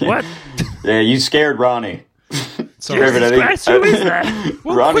 What? Yeah, you scared Ronnie. Sorry. Rivet, I think- Christ, who is that?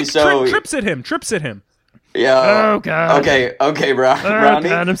 Well, Ronnie, quick, so- trips at him. Yeah. Oh, God. Okay, Oh, Ronnie.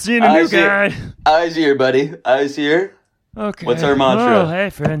 God, I'm seeing a new guy. Eyes here, buddy. Eyes here. Okay. What's our mantra? Oh, hey,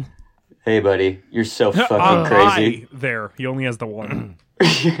 friend. Hey, buddy. You're so fucking crazy. There. He only has the one.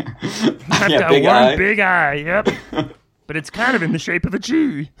 I've Yeah, got big one eye. big eye, yep. But it's kind of in the shape of a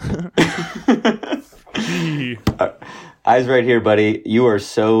G. Gee. Eyes right here, buddy. You are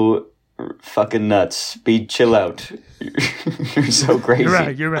so fucking nuts. Speed, chill out. You're so crazy.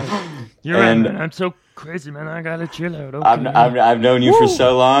 You're right, And- man. I'm so crazy, man. I gotta chill out. Okay. I've known you for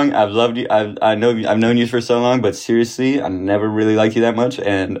so long. I've loved you. I've known you for so long. But seriously, I never really liked you that much.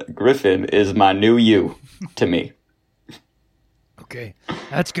 And Griffin is my new you to me. Okay,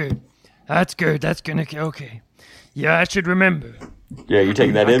 that's good. That's good. That's gonna okay. Yeah, I should remember. Yeah, you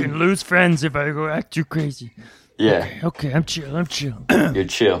taking that I in? can lose friends if I go act too crazy. Yeah, Okay, I'm chill. you're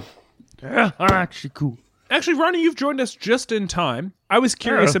chill. Yeah, I'm actually cool. Actually, Ronnie, you've joined us just in time. I was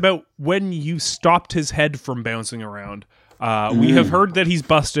curious about when you stopped his head from bouncing around. We have heard that he's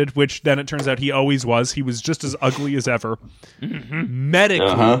busted, which then it turns out he always was. He was just as ugly as ever.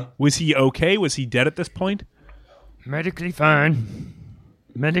 Medically, was he okay? Was he dead at this point? Medically fine.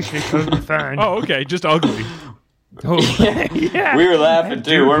 Medically totally fine. Oh, okay, just ugly. Oh, yeah. We were laughing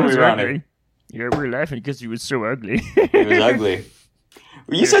too, weren't we, was Ronnie? ugly. Yeah, we were laughing because he was so ugly. He was ugly.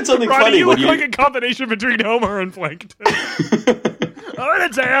 You said something Ronnie, funny you when look like a combination between Homer and Plankton. I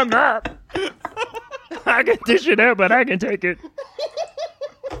didn't say I'm not. I can dish it out, but I can take it.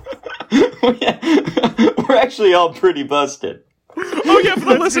 We're actually all pretty busted. Oh yeah, for the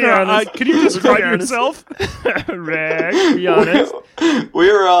Let's be listener, honest. can you describe Let's be honest. yourself? Rag, be honest.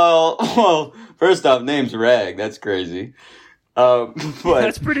 We were all, well, first off, name's Rag. That's crazy. But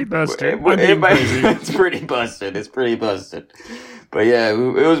That's pretty busted. It's pretty busted. It's pretty busted. But yeah, it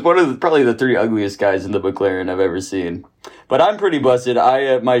was one of probably the 3 ugliest guys in the McLaren I've ever seen. But I'm pretty busted.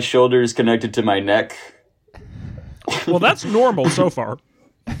 My shoulders connected to my neck. Well, that's normal so far.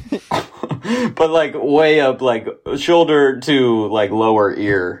 But like way up, like shoulder to like lower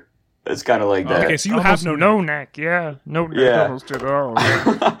ear. It's kind of like that. Okay, so you have No neck, yeah. No neck Yeah. almost at all.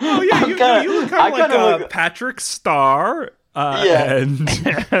 Oh yeah, you look I kind of kinda like look- Patrick Starr. Yeah. And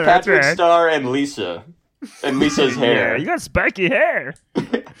Patrick right. Starr and Lisa. And Lisa's Yeah, hair. you got spiky hair.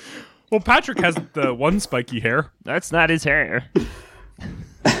 well, Patrick has the one spiky hair. That's not his hair.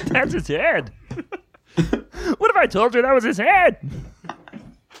 That's his head. What if I told you that was his head?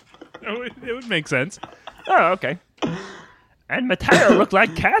 It would make sense. Oh, okay. And Mateo looked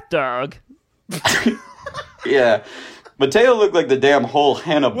like Cat Dog. Yeah. Mateo looked like the damn whole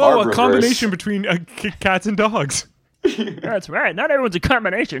Hanna-Barbera. Well, a combination between cats and dogs. That's right. Not everyone's a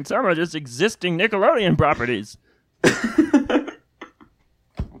combination. Some are just existing Nickelodeon properties.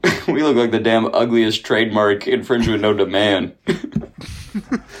 We look like the damn ugliest trademark infringement known to man.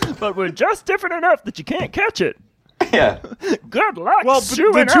 But we're just different enough that you can't catch it. Yeah. Good luck Well,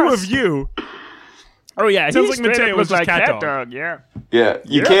 suing the two us. of you. Oh yeah, Sounds he like straight Mateo up was looked just like Cat Cat Dog. Dog. Yeah. Yeah.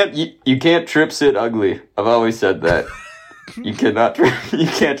 You can't trip sit ugly. I've always said that. You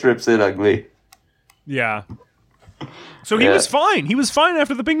can't trip sit ugly. Yeah. So he Yeah. was fine. He was fine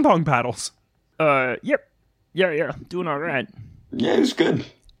after the ping pong paddles. Yep. Yeah. Doing all right. Yeah, it was good.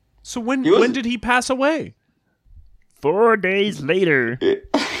 So when wasn't- did he pass away? 4 days later,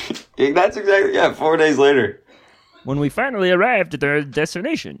 Yeah, that's exactly 4 days later. when we finally arrived at our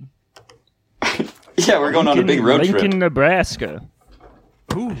destination, Yeah, we're going on a big road Lincoln, trip. Nebraska.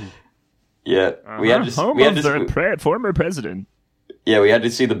 Ooh. Yeah, we had to. Home We had of to. the former president. Yeah, we had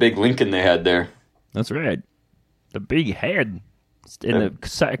to see the big Lincoln they had there. That's right. The big head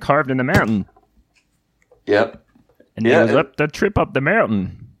carved in the mountain. Yep. And Yeah, it was it- up the trip up the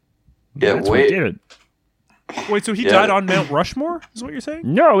mountain. Yeah. That's what did Wait. it. Wait, so he Yeah. died on Mount Rushmore? Is what you're saying?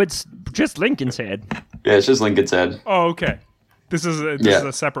 No, it's just Lincoln's head. Yeah, it's just Lincoln's head. Oh, okay. This is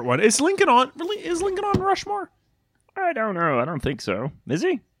a separate one. Is Lincoln on Rushmore? I don't know. I don't think so. Is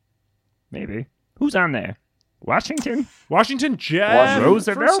he? Maybe. Who's on there? Washington? Washington Jefferson?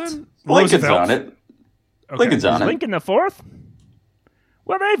 Roosevelt? Lincoln's on it. Okay. Lincoln's on Is it. Lincoln the fourth?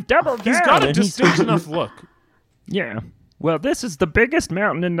 Well, they've doubled He's down. got a and he's- distinct enough look. Yeah. Well, this is the biggest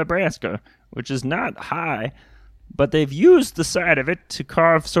mountain in Nebraska, which is not high, but they've used the side of it to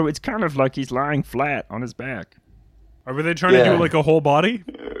carve, so it's kind of like he's lying flat on his back. Were they trying to Yeah. do like a whole body?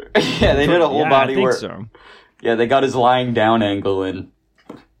 Yeah, they did a whole yeah, body I think work. so. Yeah, they got his lying down angle in.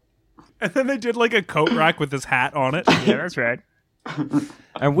 And then they did like a coat rack with his hat on it. Yeah, that's right.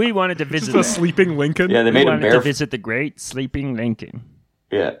 And we wanted to Just visit. a sleeping Lincoln. Yeah, they we made him wanted to barefoot. visit the great sleeping Lincoln.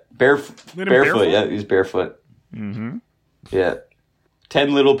 Yeah, Made him barefoot. barefoot? Yeah, he's barefoot. Mm-hmm. Yeah,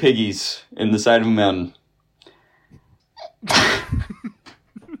 10 little piggies in the side of a mountain.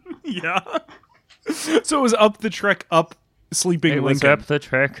 Yeah. So it was up the trek up sleeping It was Lincoln. up the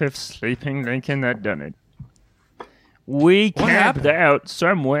track of sleeping Lincoln that done it. We What camped happened? out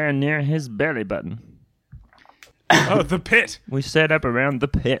somewhere near his belly button. Oh, the pit. We set up around the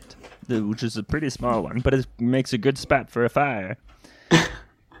pit, which is a pretty small one, but it makes a good spot for a fire.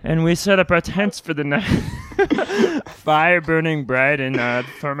 And we set up our tents for the night. Fire burning bright in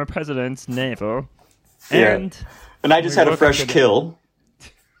former president's navel. Yeah. And I just had a fresh kill.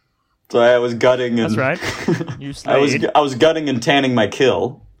 So I was gutting and... that's right. You slayed. I was gutting and tanning my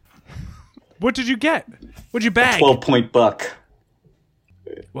kill. What did you get? What'd you bag? 12-point buck.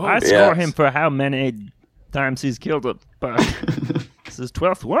 I score him for how many times he's killed a buck. This is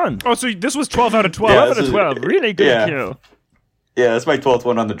 12th one. Oh, so this was 12 out of 12. Yeah, 12 out of 12. Really good kill. Yeah, that's my 12th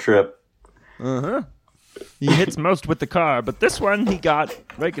one on the trip. Uh-huh. He hits most with the car, but this one he got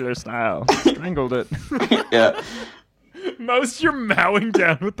regular style. Strangled it. Yeah. Most you're mowing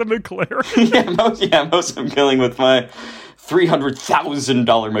down with the McLaren. Most I'm killing with my $300,000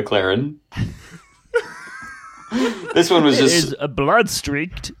 McLaren. This one was It just is a blood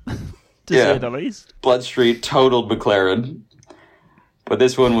streaked, to say the least. Blood Street totaled McLaren. But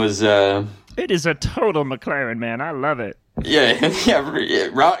this one was It is a total McLaren, man. I love it.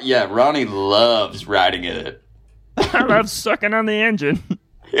 Ronnie loves riding in it. I love sucking on the engine.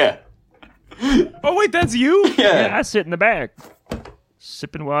 Yeah. Oh, wait, that's you? Yeah, I sit in the back,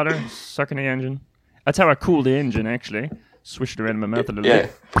 sipping water, sucking the engine. That's how I cool the engine, actually. Swish it around in my mouth a little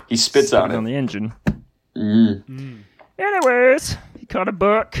bit. He spits on it. On the engine. Anyways, he caught a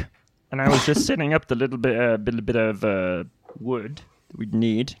buck, and I was just setting up the little bit of wood that we'd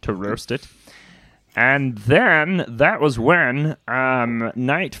need to roast it. And then that was when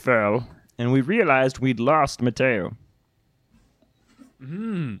night fell, and we realized we'd lost Mateo.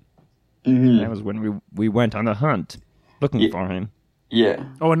 That was when we went on a hunt looking for him. Yeah.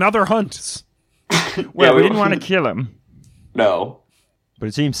 Oh, another hunt. Well, we didn't want to kill him, No. but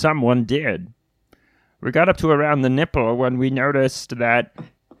it seems someone did. We got up to around the nipple when we noticed that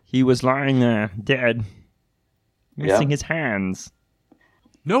he was lying there dead, missing his hands.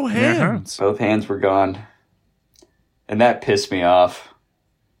 No hands. Both hands were gone. And that pissed me off.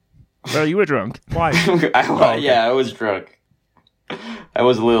 Well, you were drunk. Why? I was drunk. I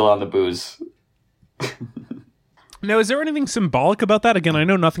was a little on the booze. Now, is there anything symbolic about that? Again, I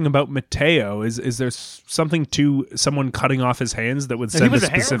know nothing about Mateo. Is there something to someone cutting off his hands that would send a was a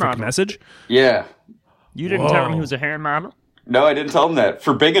hair specific model. message? Yeah. You didn't tell him he was a hair model? No, I didn't tell him that.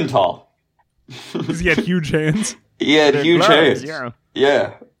 For big and tall. Because he had huge hands. He had huge gloves, hands.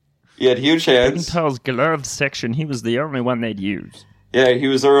 Yeah. He had huge hands. Tall's glove section, he was the only one they'd use. Yeah, he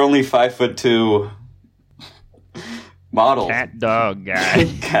was our only 5'2" model. Cat dog guy.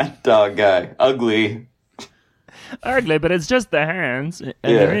 Cat dog guy. Ugly. Ugly, but it's just the hands, and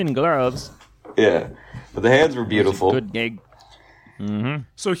they're in gloves. Yeah. But the hands were beautiful. Good gig.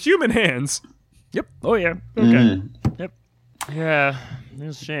 So human hands. Yep. Oh, yeah. Okay. Yep. Yeah.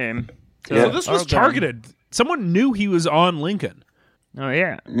 It's a shame. Yeah. So this was targeted. Someone knew he was on Lincoln. Oh,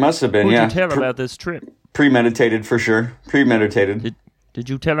 yeah. Must have been, Who'd you tell about this trip? Premeditated for sure. Premeditated. Did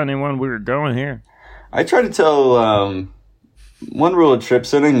you tell anyone we were going here? I try to tell, one rule of trip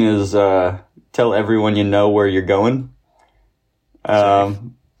sitting is tell everyone you know where you're going.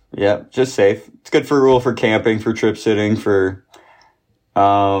 Yeah, just safe. It's good for a rule for camping, for trip sitting, for, Hey,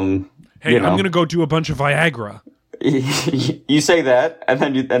 I'm going to go do a bunch of Viagra. You say that, and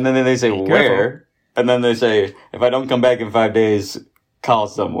then they say, where? careful. And then they say, if I don't come back in 5 days, call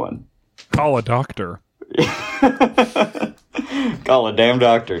someone. Call a doctor. Call a damn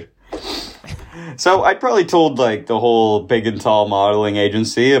doctor. So I probably told like the whole big and tall modeling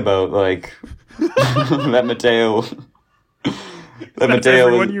agency about like that Mateo. That That's Mateo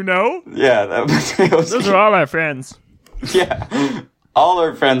everyone was, you know? yeah, that Mateo. Was, Those are all our friends. yeah, all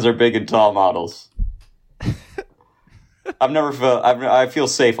our friends are big and tall models. I've never felt. I feel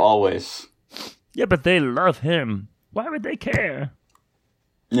safe always. Yeah, but they love him. Why would they care?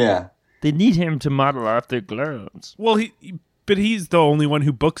 Yeah. They need him to model off their gloves. Well, but he's the only one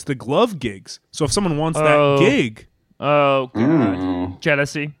who books the glove gigs. So if someone wants that gig... Oh, God.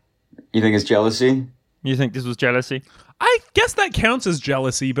 Jealousy? You think it's jealousy? You think this was jealousy? I guess that counts as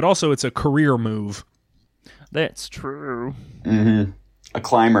jealousy, but also it's a career move. That's true. Mm-hmm. A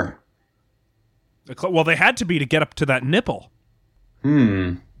climber. Well, they had to be to get up to that nipple.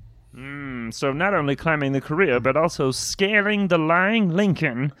 So not only climbing the career, but also scaling the lying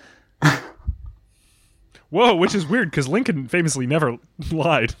Lincoln. Whoa, which is weird, because Lincoln famously never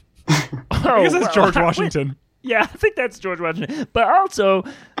lied. Oh, I guess that's George Washington. Yeah, I think that's George Washington. But also,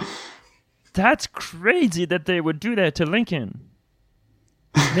 that's crazy that they would do that to Lincoln.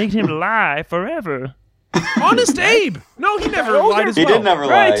 Make him lie forever. Honest Abe! No, he never lied as He well. did never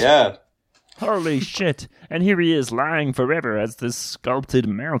Right. lie, yeah. Holy shit. And here he is lying forever as this sculpted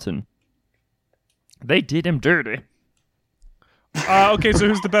mountain. They did him dirty. Okay, so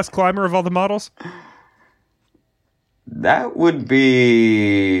who's the best climber of all the models? That would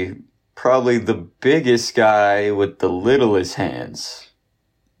be probably the biggest guy with the littlest hands.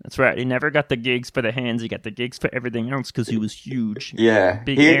 That's right. He never got the gigs for the hands. He got the gigs for everything else because he was huge. Yeah.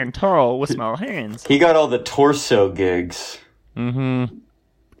 Big and tall with small hands. He got all the torso gigs. Mm-hmm.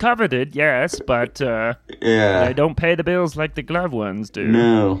 Coveted, yes, but Yeah. they don't pay the bills like the glove ones do.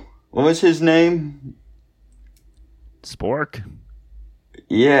 No. What was his name? Spork.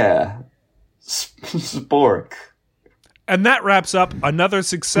 Yeah. Spork. And that wraps up another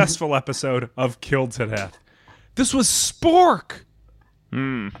successful episode of Killed to Death. This was Spork!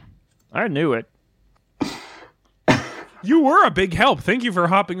 I knew it. You were a big help. Thank you for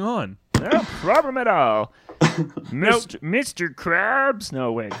hopping on. No problem at all. Mr. Krabs?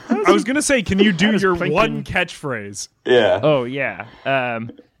 No, wait. I was going to say, can you do your thinking- one catchphrase? Yeah. Oh, yeah.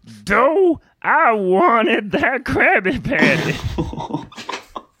 Though I wanted that Krabby Patty.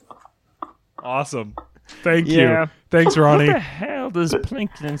 Awesome. Thank Yeah. you. Thanks, What Ronnie. the hell does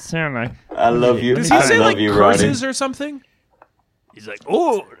Plankton sound like? I love you. Does he I say love like you, Ronnie. curses or something? He's like,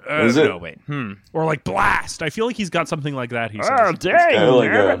 oh, Is it? no, wait. Or like blast? I feel like he's got something like that, he says. Oh, dang. kinda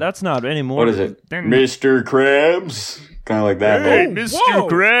like man, a- that's not anymore. What is it? Then- Mr. Krabs? Kind of like that. Hey, right? Mr. Whoa.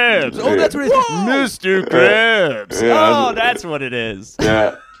 Krabs. Oh, that's what it is. Mr. Krabs. Yeah, Oh, that's what it is.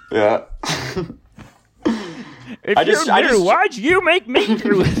 Yeah. Yeah. If I just- you I knew, just- why'd you make me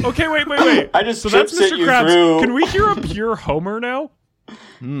do it? Okay, wait. I just So that's trip set Mr. you Krabs. through. Can we hear a pure Homer now?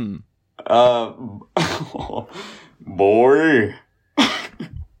 Boy.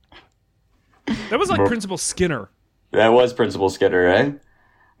 That was like Principal Skinner. That was Principal Skinner,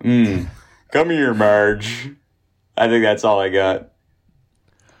 eh? Come here, Marge. I think that's all I got.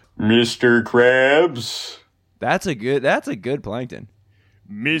 Mr. Krabs. That's a good Plankton.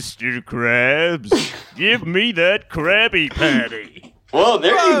 Mr. Krabs, give me that Krabby Patty. Well,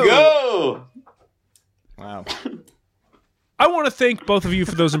 there you go. Wow. I want to thank both of you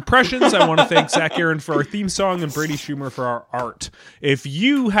for those impressions. I want to thank Zach Aaron for our theme song and Brady Schumer for our art. If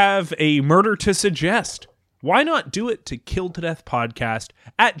you have a murder to suggest, why not do it to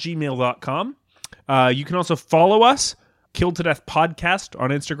killedtodeathpodcast@gmail.com. You can also follow us, Killed to Death Podcast on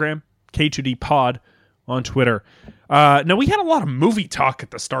Instagram, K2D Pod on Twitter. Now, we had a lot of movie talk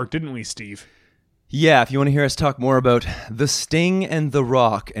at the start, didn't we, Steve? Yeah, if you want to hear us talk more about The Sting and The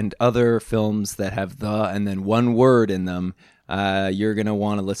Rock and other films that have the and then one word in them, you're going to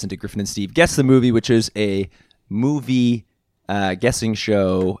want to listen to Griffin and Steve Guess the Movie, which is a movie guessing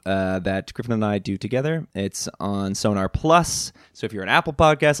show that Griffin and I do together. It's on Sonar Plus, so if you're an Apple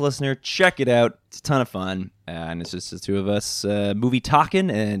Podcast listener, check it out. It's a ton of fun, and it's just the two of us movie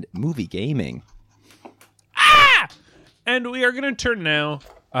talking and movie gaming. And we are going to turn now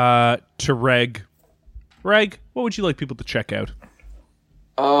to Reg. Reg, what would you like people to check out?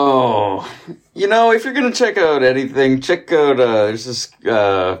 Oh, if you're gonna check out anything, check out there's this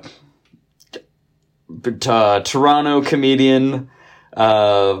Toronto comedian,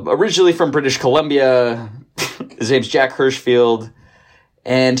 originally from British Columbia. His name's Jack Hirschfield,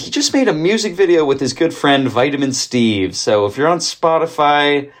 and he just made a music video with his good friend Vitamin Steve. So if you're on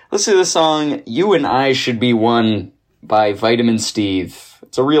Spotify, listen to the song "You and I Should Be One" by Vitamin Steve.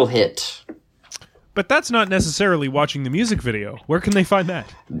 It's a real hit. But that's not necessarily watching the music video. Where can they find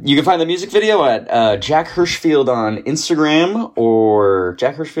that? You can find the music video at Jack Hirschfield on Instagram or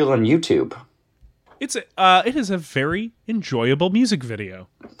Jack Hirschfield on YouTube. It is a very enjoyable music video.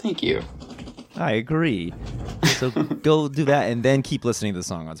 Thank you. I agree. So go do that and then keep listening to the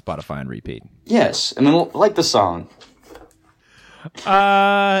song on Spotify and repeat. Yes, and then like the song.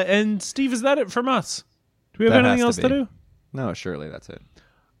 And Steve, is that it from us? Do we have That anything has else to to be. do? No, surely that's it.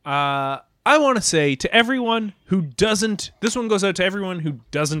 I want to say to everyone who doesn't, this one goes out to everyone who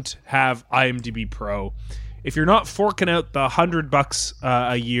doesn't have IMDb Pro. If you're not forking out the $100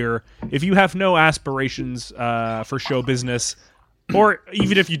 a year, if you have no aspirations for show business, or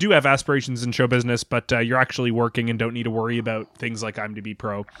even if you do have aspirations in show business, but you're actually working and don't need to worry about things like IMDb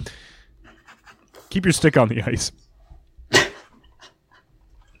Pro, keep your stick on the ice.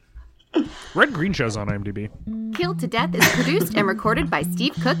 Red Green Show's on IMDb. Killed to Death is produced and recorded by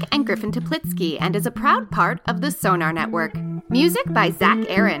Steve Cook and Griffin Toplitsky and is a proud part of the Sonar Network. Music by Zach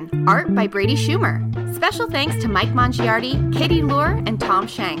Aaron. Art by Brady Schumer. Special thanks to Mike Mongiardi, Katie Lure, and Tom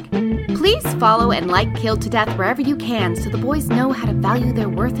Shank. Please follow and like Killed to Death wherever you can so the boys know how to value their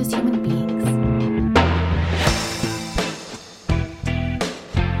worth as human beings.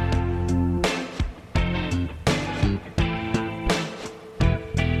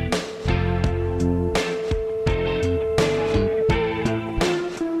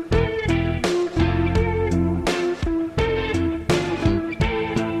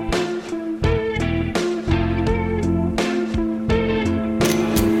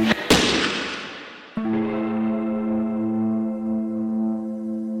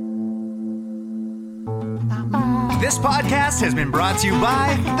 podcast has been brought to you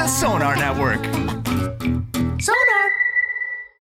by the Sonar Network.